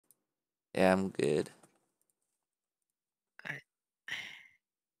Yeah, I'm good. Alright.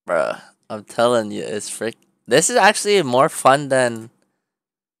 Bruh, I'm telling you, it's frick. This is actually more fun than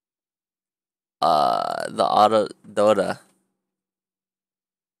the auto Dota,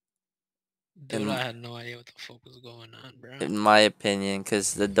 Dude, in I had no idea what the fuck was going on, bro. in my opinion,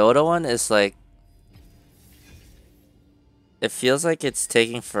 because the Dota one is like, it feels like it's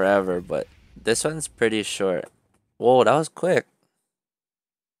taking forever, but this one's pretty short. Whoa, that was quick.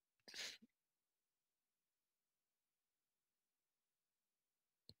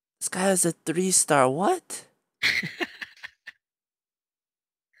 This guy has a 3-star. What?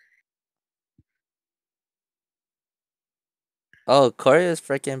 Oh, Corey is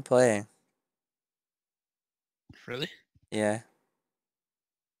freaking playing. Really? Yeah.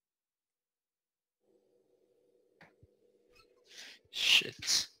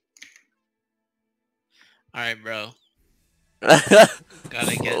 Shit. Alright, bro. Gotta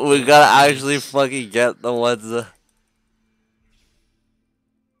get We those gotta actually units. fucking get the ones.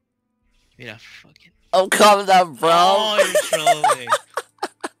 Yeah, fucking. Oh, calm down, bro. Oh, you're trolling.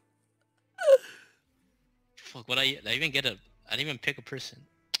 Fuck, what I even get a. I didn't even pick a person.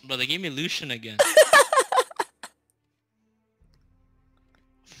 Bro, they gave me Lucian again.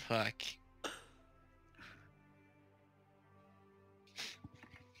 Fuck.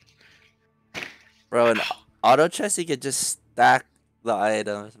 Bro, in auto chess, you could just stack the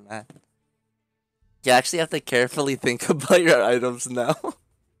items, man. You actually have to carefully think about your items now.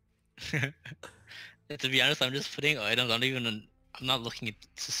 To be honest, I'm just putting items. I'm not looking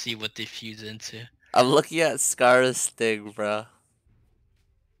to see what they fuse into. I'm looking at Scar's thing, bro.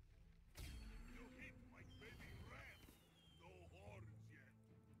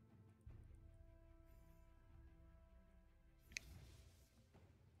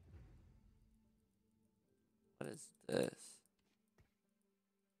 What is this?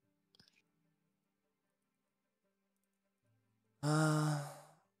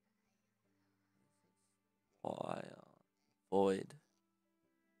 Why? Void.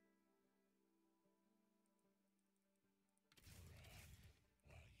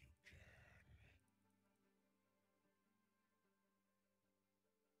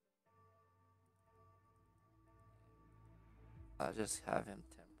 I'll just have him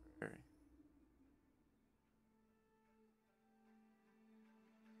temporary.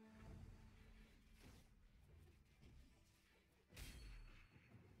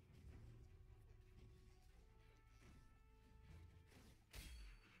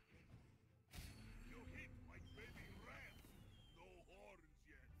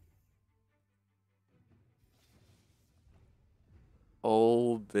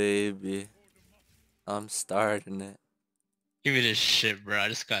 Oh, baby. I'm starting it. Give me this shit, bro. I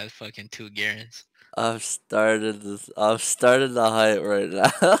just got fucking 2 Garens. I've started this. I've started the hype right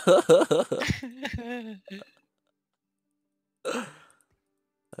now.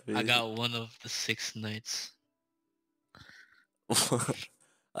 I got one of the 6 knights.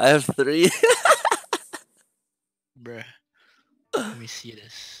 I have 3. Bruh. Let me see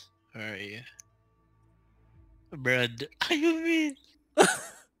this. Where are you? Bruh, you mean?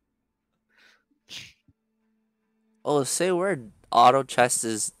 Oh, say word. Auto chess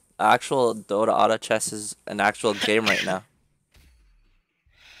is actual Dota auto chess is an actual game right now.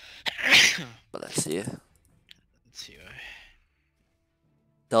 But let's see. Let's see.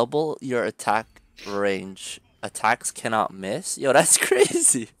 Double your attack range. Attacks cannot miss. Yo, that's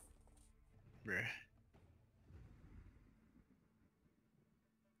crazy. Bruh.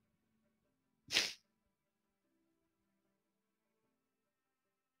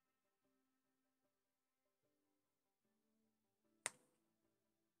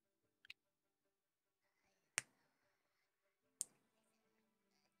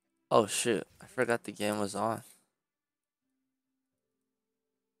 Oh shoot, I forgot the game was on.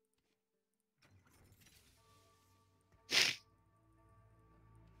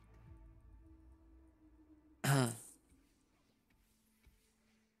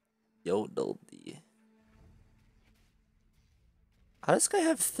 Yodel D. How does this guy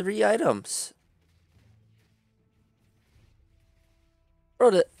have 3 items?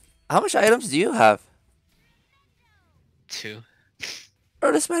 Bro, how much items do you have? 2.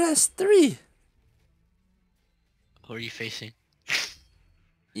 Bro, this man has 3. Who are you facing?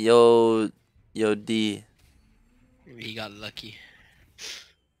 Yo, yo D. Maybe he got lucky.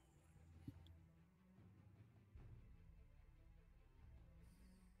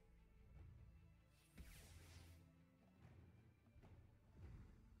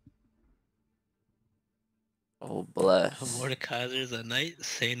 Oh bless. Mordekaiser's a knight?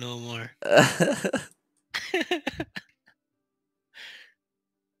 Say no more.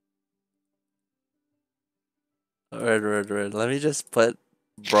 Word. Let me just put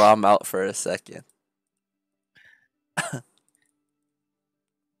Braum out for a second.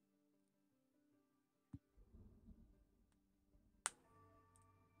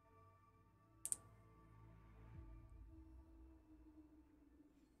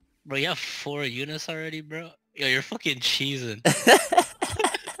 Bro, you have 4 units already, bro? Yo, you're fucking cheesing.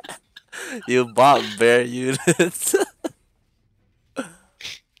 You bought bare units.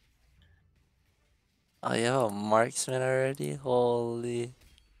 Oh, you have a marksman already? Holy.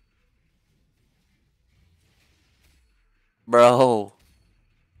 Bro.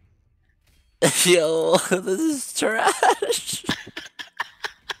 Yo, this is trash.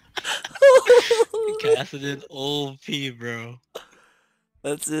 Cassidin OP, bro.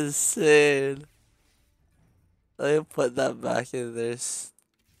 That's insane. Let me put that back in there.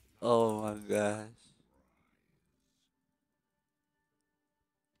 Oh my gosh.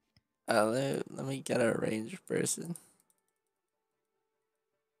 Let me get a ranged person.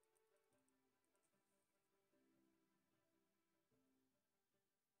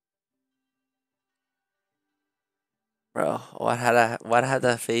 Bro, what had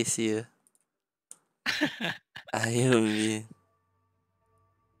I face you? You mean?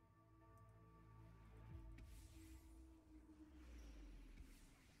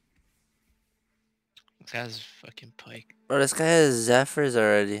 This guy's fucking pike. Bro, this guy has Zephyrs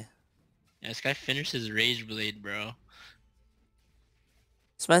already. Yeah, this guy finished his Rage Blade, bro.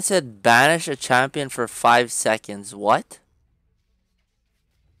 This man said banish a champion for 5 seconds. What?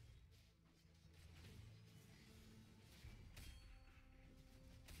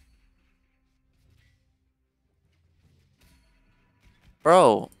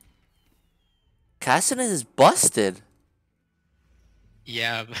 Bro, Cassidy is busted.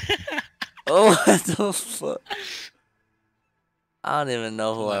 Yeah. Oh, what the fuck? I don't even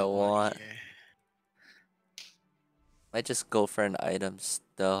know who I What want. here? Might just go for an item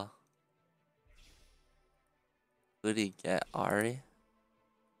still. Who do you get? Ari?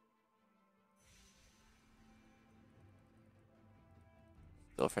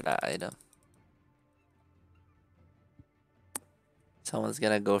 Go for that item. Someone's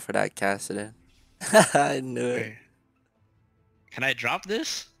gonna go for that Cassidy. I knew it. Where? Can I drop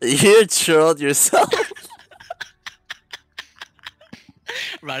this? You trolled yourself.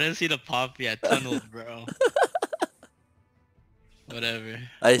 Bro, I didn't see the poppy. I tunneled, bro. Whatever.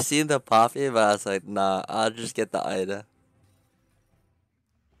 I seen the poppy, but I was like, nah, I'll just get the item.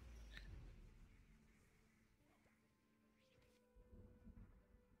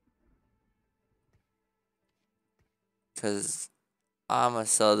 Cause I'ma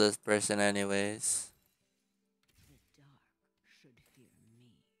sell this person anyways.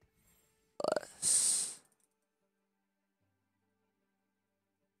 Let's-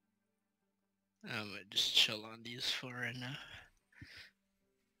 I'm gonna just chill on these 4 right now.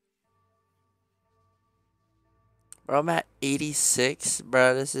 Bro, I'm at 86.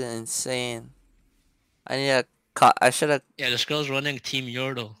 Bro, this is insane. I need a cut. I should have. Yeah, this girl's running Team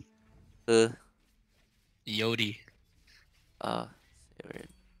Yordle. Uh, Yodi. oh, weird.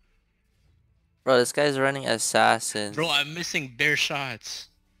 Bro, this guy's running assassins. Bro, I'm missing bare shots.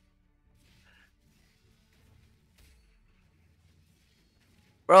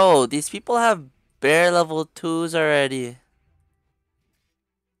 Bro, these people have bare level 2s already.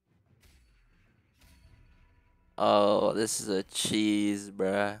 Oh, this is a cheese,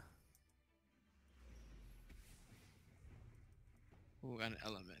 bruh. Ooh, and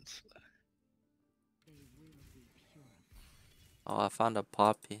elements. Oh, I found a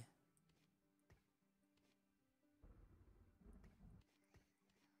poppy.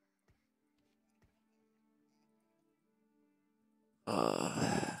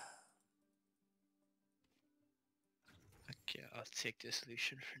 Okay, I'll take this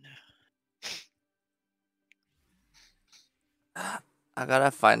Lucian for now. I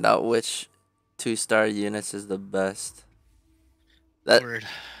gotta find out which 2-star units is the best. That Word.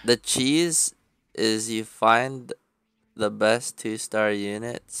 the cheese is you find the best 2-star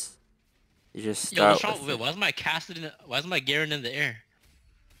units. You just Yo, what's start wrong? with Wait, it. why is my Garen in the air?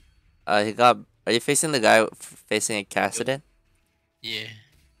 He got. Are you facing the guy facing a Cassidin? Yeah.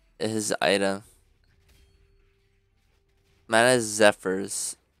 His item. Man has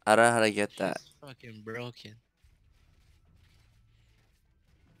Zephyrs. I don't know how to get that. She's fucking broken.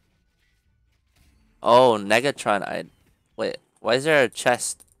 Oh, Negatron. Wait. Why is there a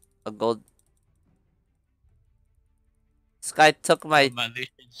chest? A gold. This guy took Bro, my. my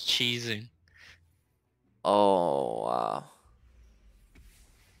Lucian's cheesing. Oh wow.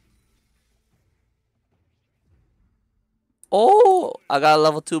 Oh, I got a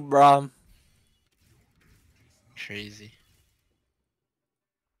level 2 Braum. Crazy.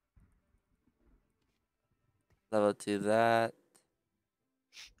 Level 2 that.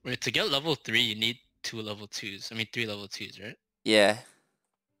 Wait, to get level 3, you need 2 level 2s. I mean, 3 level 2s, right? Yeah.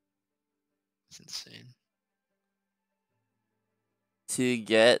 That's insane. To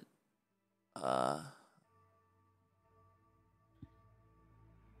get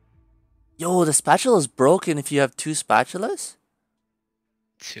Yo, the spatula is broken if you have 2 spatulas?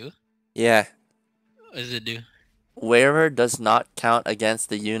 2? Yeah. What does it do? Wearer does not count against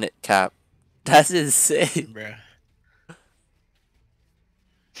the unit cap. That's insane. Bruh.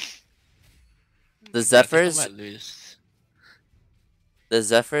 The Bro, I think I Zephyrs, might lose. it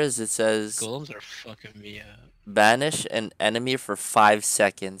says Golems are fucking me up. banish an enemy for 5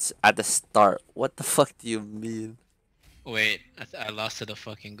 seconds at the start. What the fuck do you mean? Wait, I lost to the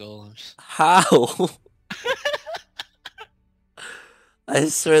fucking golems. How? I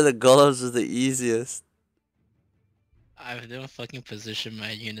swear the golems was the easiest. I don't fucking position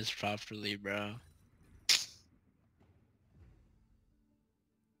my units properly, bro.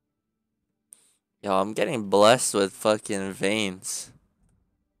 Yo, I'm getting blessed with fucking veins.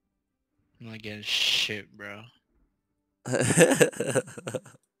 I'm not getting shit, bro. What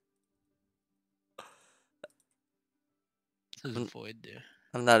does Void do?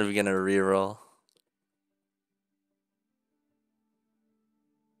 I'm not even gonna reroll.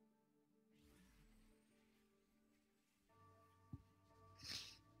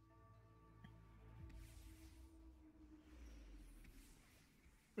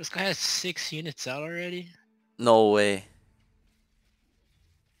 This guy has 6 units out already? No way.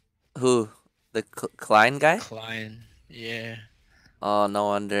 Who? The Klein guy? Klein. Yeah, Oh, no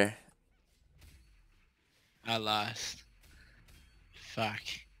wonder. I lost. Fuck.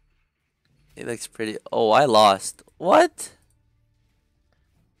 He looks pretty. Oh, I lost. What?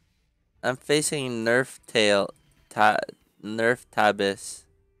 I'm facing Nerf Tabis.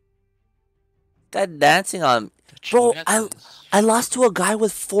 Guy dancing on. Bro, I lost to a guy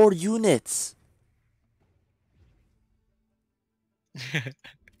with 4 units.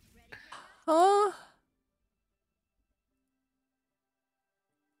 Huh?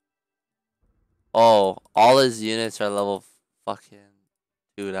 Oh, all his units are level fucking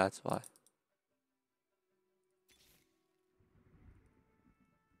 2, that's why.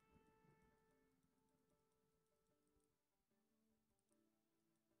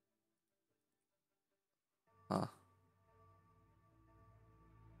 Huh.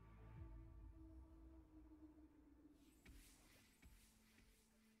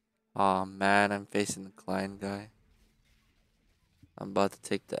 Oh man, I'm facing the Klein guy. I'm about to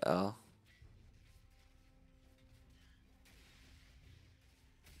take the L.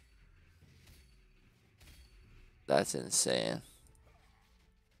 That's insane.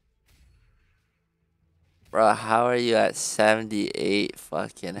 Bro, how are you at 78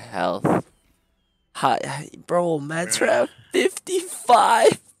 fucking health? Hi, bro, man's at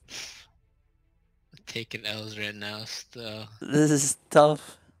 55. Taking L's right now still. This is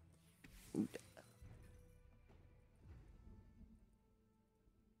tough.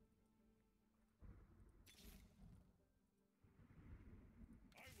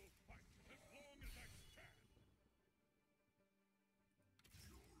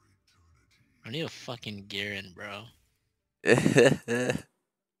 I need a fucking Garen, bro. I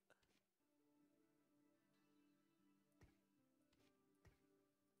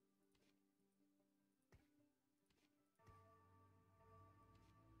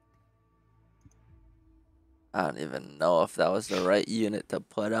don't even know if that was the right unit to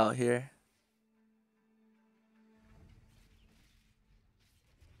put out here.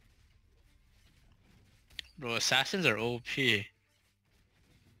 Bro, assassins are OP.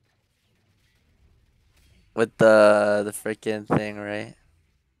 With the freaking thing, right?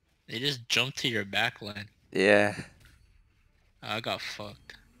 They just jump to your backline. Yeah. I got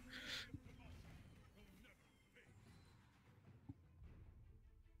fucked.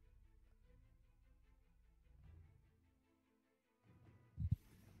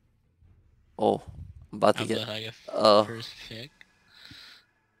 Oh, I'm about to I'm get. the high Oh, first pick.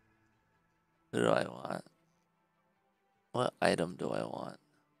 who do I want? What item do I want?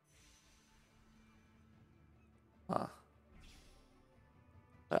 Huh.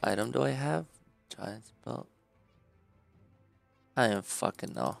 What item do I have? Giant's belt. I don't even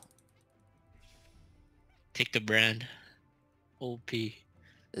fucking know. Take the brand. OP.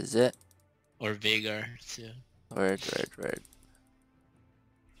 Is it? Or Vagar too. Word.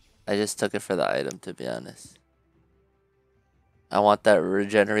 I just took it for the item, to be honest. I want that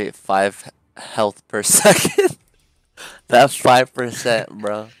regenerate 5 health per second. That 5%,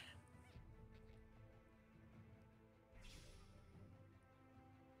 bro.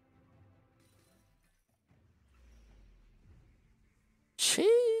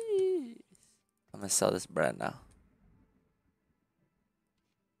 gonna sell this brand now.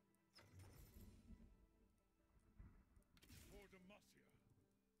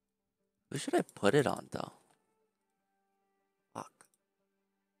 Who should I put it on though? Fuck.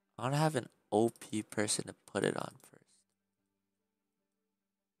 I wanna have an OP person to put it on first.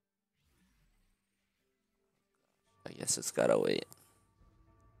 I guess it's gotta wait.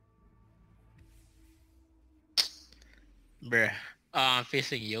 Bruh. I'm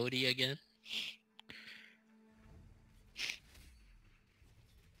facing Yodi again.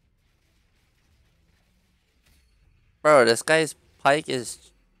 Bro, this guy's Pike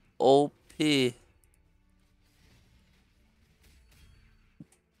is OP. Man,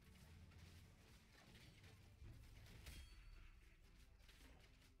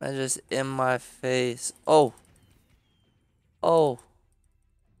 just in my face. Oh. Oh.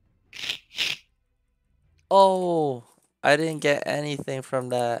 Oh. I didn't get anything from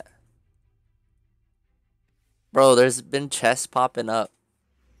that. Bro, there's been chests popping up.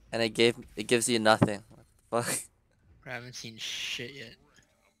 And it gives you nothing. What the fuck? I haven't seen shit yet.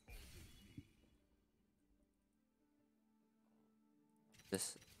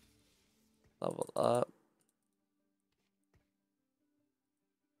 Just level up.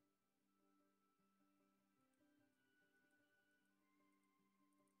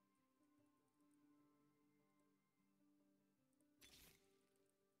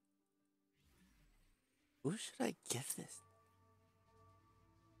 Who should I give this?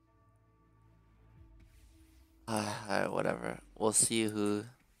 Alright, whatever. We'll see who.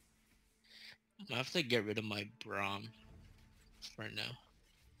 I have to get rid of my Braum for now.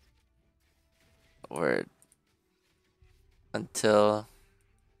 Word. Until.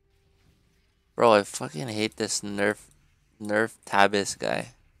 Bro, I fucking hate this nerf Tabis guy.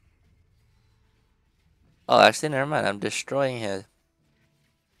 Oh, actually, never mind. I'm destroying him.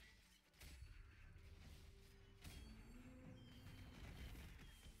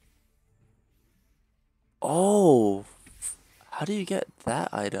 Oh, how do you get that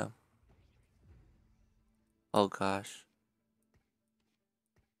item? Oh gosh.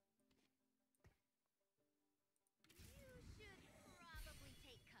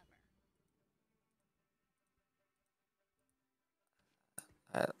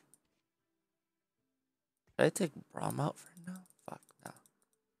 I, should I take Braum out for now? Fuck no.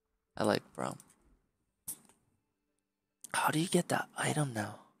 I like Braum. How do you get that item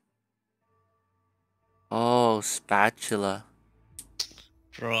now? Oh, spatula.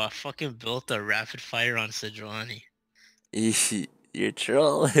 Bro, I fucking built a rapid fire on Sejuani. You're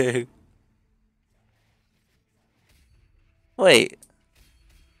trolling. Wait.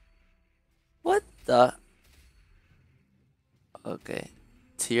 What the? Okay.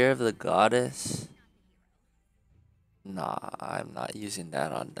 Tear of the Goddess. Nah, I'm not using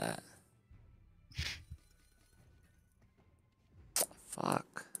that on that.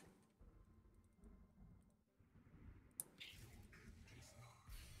 Fuck.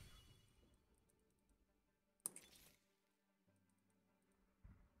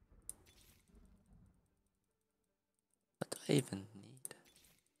 What do I even need?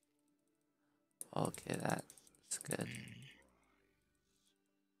 Okay, that's good.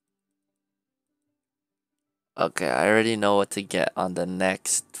 Okay, I already know what to get on the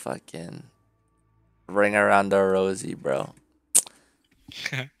next fucking ring around the rosy, bro.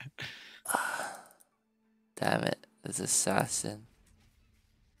 Damn it, this assassin.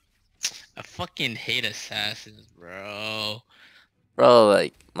 I fucking hate assassins, bro. Bro,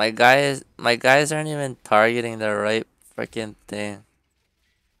 like my guys aren't even targeting the right freaking thing.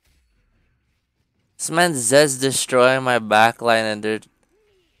 This man Zed's destroying my backline and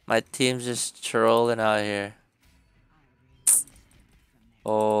my team's just trolling out here.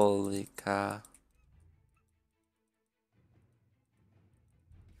 Holy cow.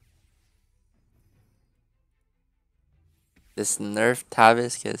 This nerf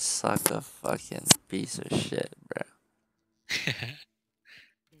Tavis can suck a fucking piece of shit, bro.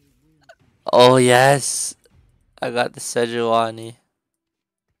 Oh yes, I got the Sejuani.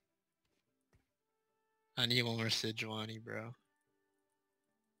 I need one more Sejuani, bro.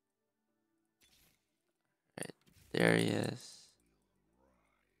 Right, there he is.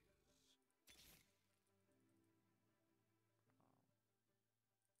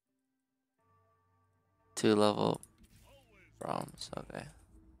 Two level Broms, okay.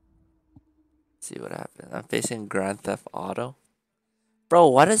 Let's see what happens. I'm facing Grand Theft Auto. Bro,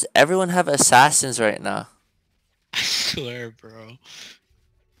 why does everyone have assassins right now? I swear, bro.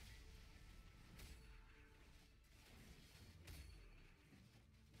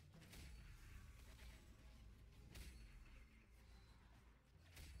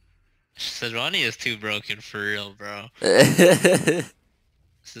 Sejuani is too broken for real, bro. Bro,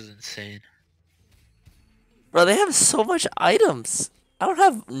 This is insane. they have so much items. I don't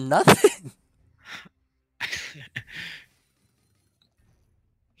have nothing.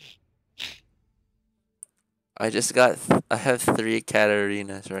 I have 3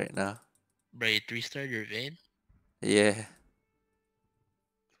 Catarinas right now. Bro, you 3-star your vein? Yeah.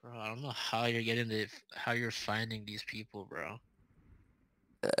 Bro, I don't know how you're getting how you're finding these people, bro.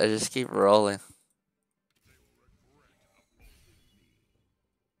 I just keep rolling.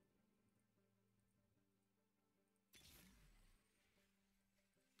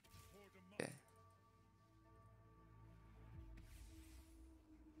 Okay.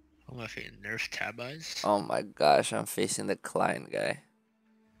 Oh my face, nerf tab eyes. Oh my gosh, I'm facing the Klein guy.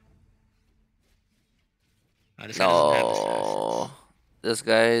 Oh, this guy doesn't have assassins. No. This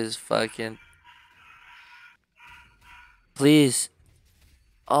guy is fucking. Please.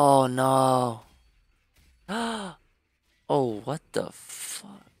 Oh no. Oh, what the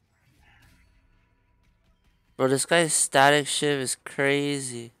fuck? Bro, this guy's static shift is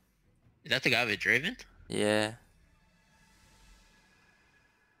crazy. Is that the guy with Draven? Yeah.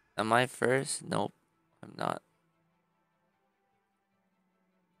 Am I first? Nope. I'm not.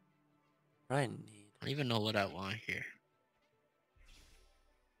 What do I need? I don't even know what I want here.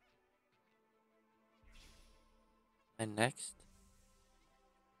 My next?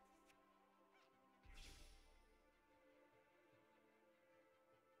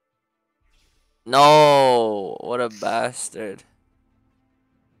 No! What a bastard.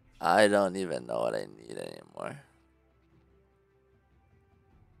 I don't even know what I need anymore.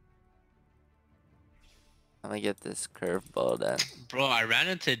 I'm gonna get this curveball then. Bro, I ran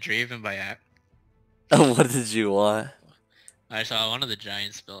into Draven by act. What did you want? I saw one of the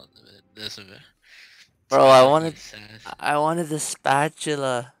giant spell this of it. Bro, I wanted the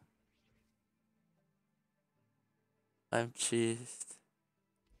spatula. I'm cheesed.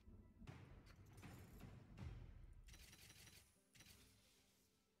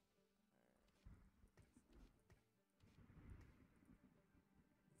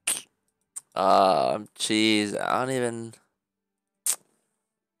 I'm cheese. I don't even.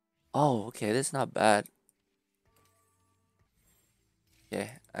 Oh, okay, this is not bad.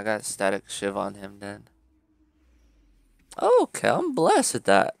 Okay, I got static shiv on him then. Oh, okay, I'm blessed with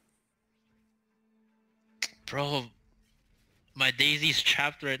that. Bro, my Daisy's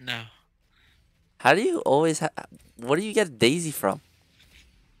trapped right now. How do you always what do you get Daisy from?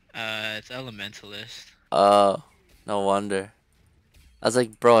 It's Elementalist. Oh, no wonder. I was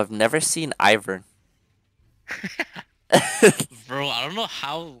like, bro, I've never seen Ivern. Bro, I don't know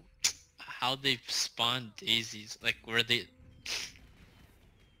how they spawn daisies. Like where they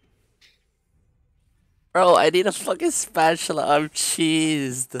Bro, I need a fucking spatula. I'm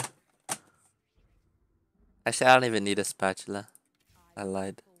cheesed. Actually, I don't even need a spatula. I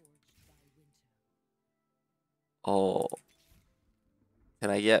lied. Oh, can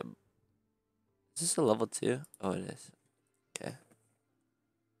I get? Is this a level 2? Oh, it is. Okay.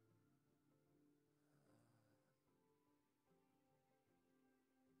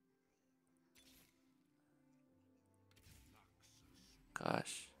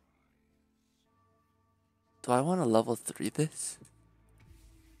 Gosh. Do I want to level 3 this?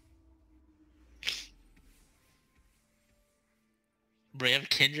 Bro, you have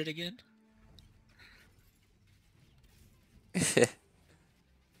Kindred again?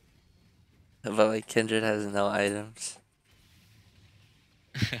 But my kindred has no items.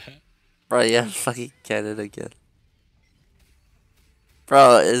 Bro, yeah, fucking Canada again.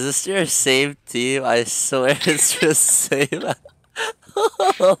 Bro, is this your same team? I swear it's the same.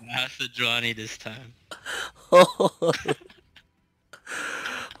 That's the Johnny this time. Oh,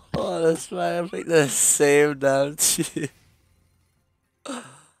 that's why I picked the same damn team.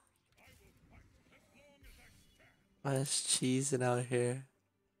 Why is cheesing out here?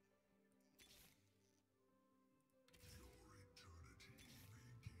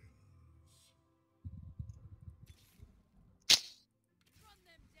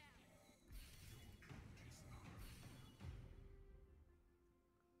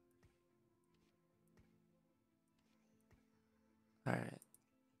 Alright.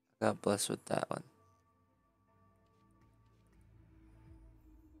 Got blessed with that one.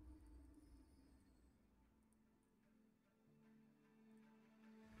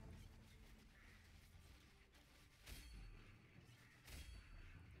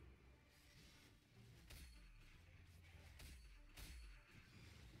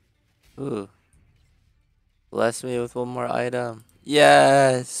 Ooh. Bless me with one more item.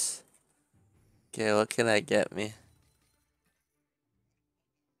 Yes! Okay, what can I get me?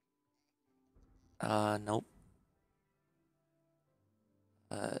 Nope.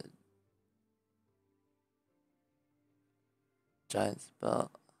 Uh, giant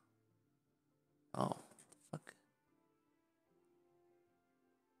spell. Oh, fuck.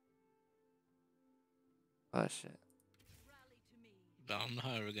 Oh shit. But I'm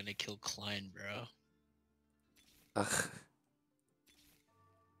not ever gonna kill Klein, bro. Ugh.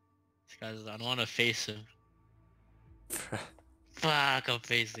 This guy's, I don't wanna face him. Fuck, I'm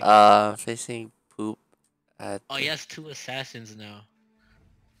facing. Facing poop at Oh, he has 2 assassins now.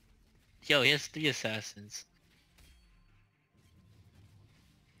 Yo, he has 3 assassins.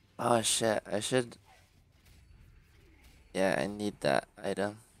 Oh shit, I should. Yeah, I need that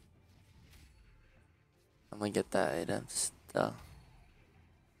item. I'm gonna get that item still.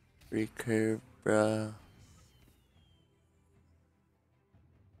 Recurve, bro.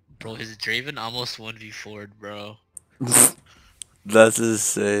 Bro, his Draven almost 1v4'd, bro. That's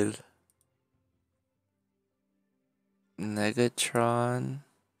insane. Negatron.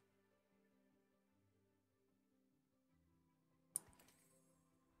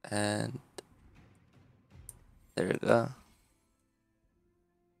 And there we go.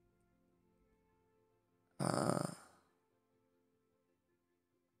 Uh,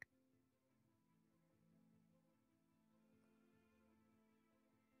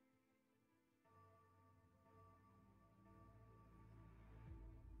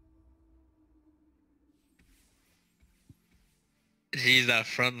 Jeez, that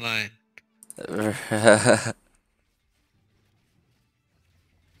front line.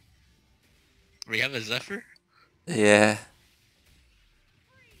 We have a Zephyr? yeah.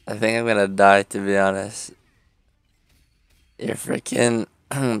 I think I'm gonna die, to be honest. Your freaking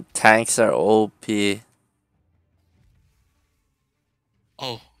tanks are OP.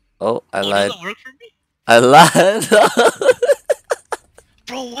 Oh. Oh, I Oh, it lied. doesn't work for me? I lied.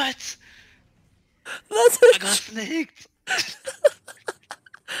 Bro, what? That's I got snaked.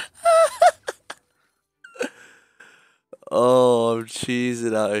 Oh, I'm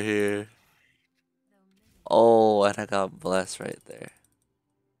cheesing out here. Oh, and I got blessed right there.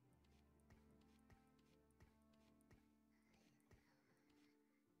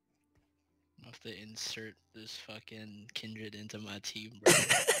 I have to insert this fucking Kindred into my team, bro.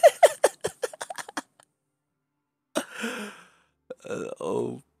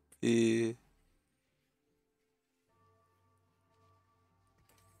 OP. Who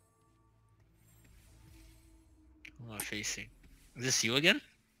am I facing? Is this you again?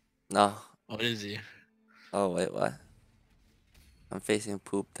 No. Oh, it is you. Oh, wait, what? I'm facing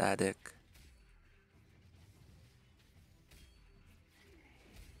Poop Addict.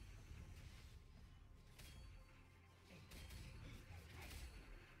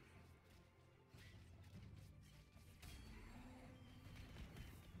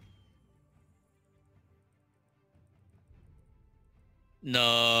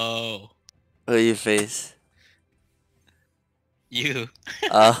 No. Who you face? You.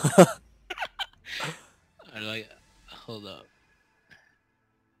 Uh, I like. Hold up.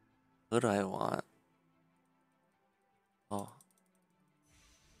 who do I want? Oh,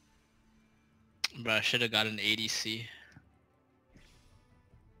 Bro, I should have got an ADC.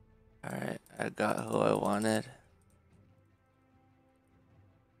 alright. I got who I wanted.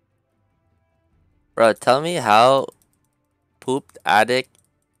 Bro, tell me how Pooped Addict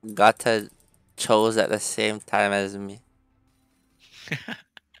got to chose at the same time as me.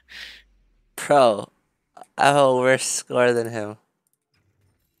 Bro, I have a worse score than him.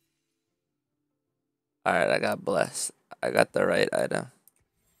 Alright, I got blessed. I got the right item.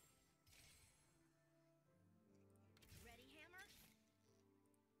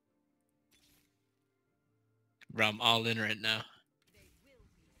 Bro, I'm all in right now.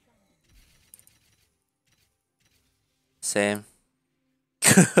 Same.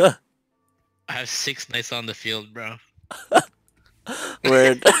 I have 6 knights on the field, bro.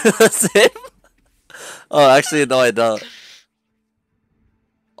 Word. Same. Oh, actually, no, I don't.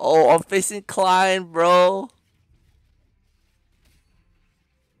 Oh, I'm facing Klein, bro.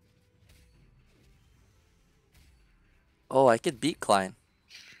 Oh, I could beat Klein.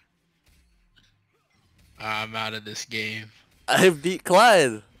 I'm out of this game. I beat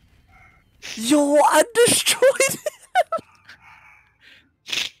Klein. Yo, I destroyed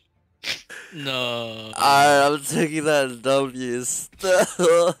No. Alright, I'm taking that W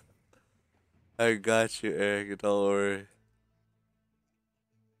still. I got you, Eric. Don't worry.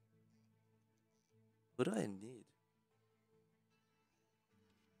 What do I need?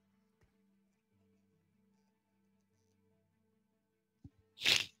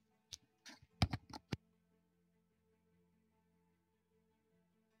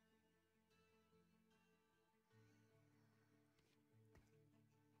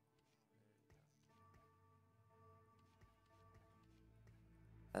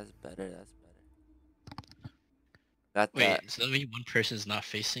 That's better. That's better. Got that. Wait, so that means one person is not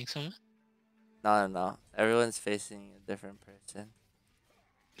facing someone? No, no, no. Everyone's facing a different person.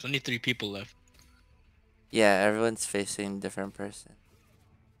 There's only 3 people left. Yeah, everyone's facing a different person.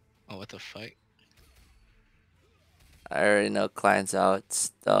 Oh, what the fuck? I already know clients out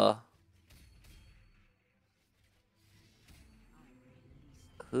still.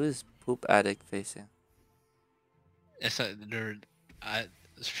 Who's Poop Addict facing? It's they're,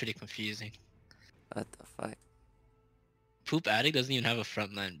 it's pretty confusing. What the fuck? Poop Addict doesn't even have a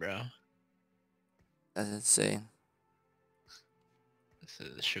front line, bro. That's insane. This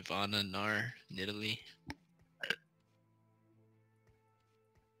is Shyvana, Nar, Nidalee.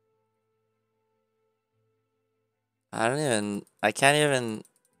 I can't even.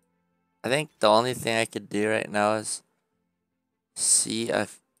 I think the only thing I could do right now is see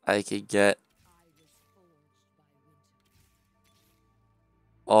if I could get.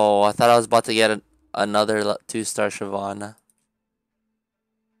 Oh, I thought I was about to get another 2-star Shyvana.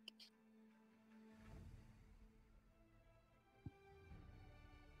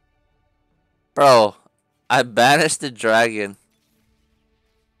 Bro, I banished the dragon.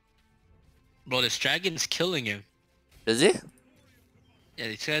 Bro, this dragon's killing him. Is he? Yeah,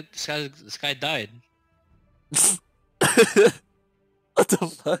 this guy died. What the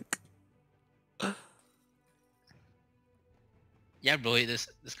fuck? Yeah, bro, this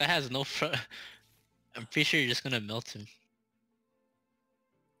guy has no front. I'm pretty sure you're just gonna melt him.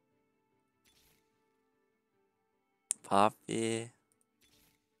 Poppy.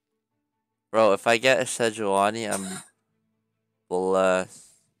 Bro, if I get a Sejuani, I'm blessed.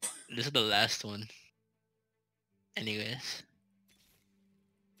 This is the last one. Anyways.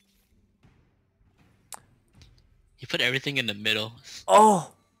 You put everything in the middle.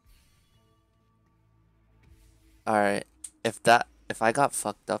 Oh! Alright. If I got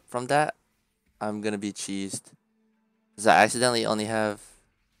fucked up from that, I'm gonna be cheesed. Cause I accidentally only have.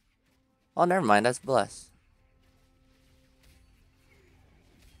 Oh, never mind. That's blessed.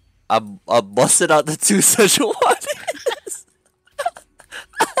 I busted out the 2 Sejuanis.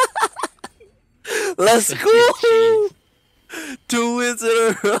 Let's go! 2 wins in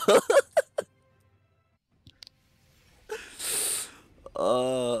a row.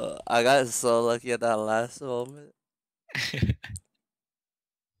 I got so lucky at that last moment.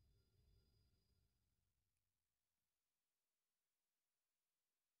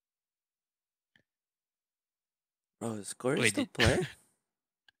 Bro, is Corey Wait, still playing?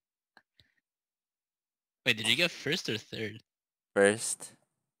 wait, did you get first or third? First.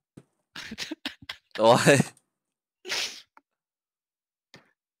 What?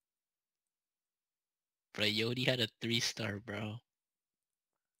 Bro, Yodi had a 3-star, bro.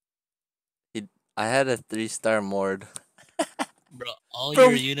 I had a 3-star Mord. Bro, all your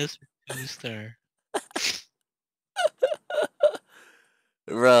Bro, units were 2-star.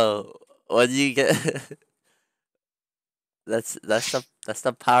 bro, what do you get? That's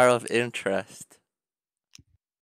the power of interest.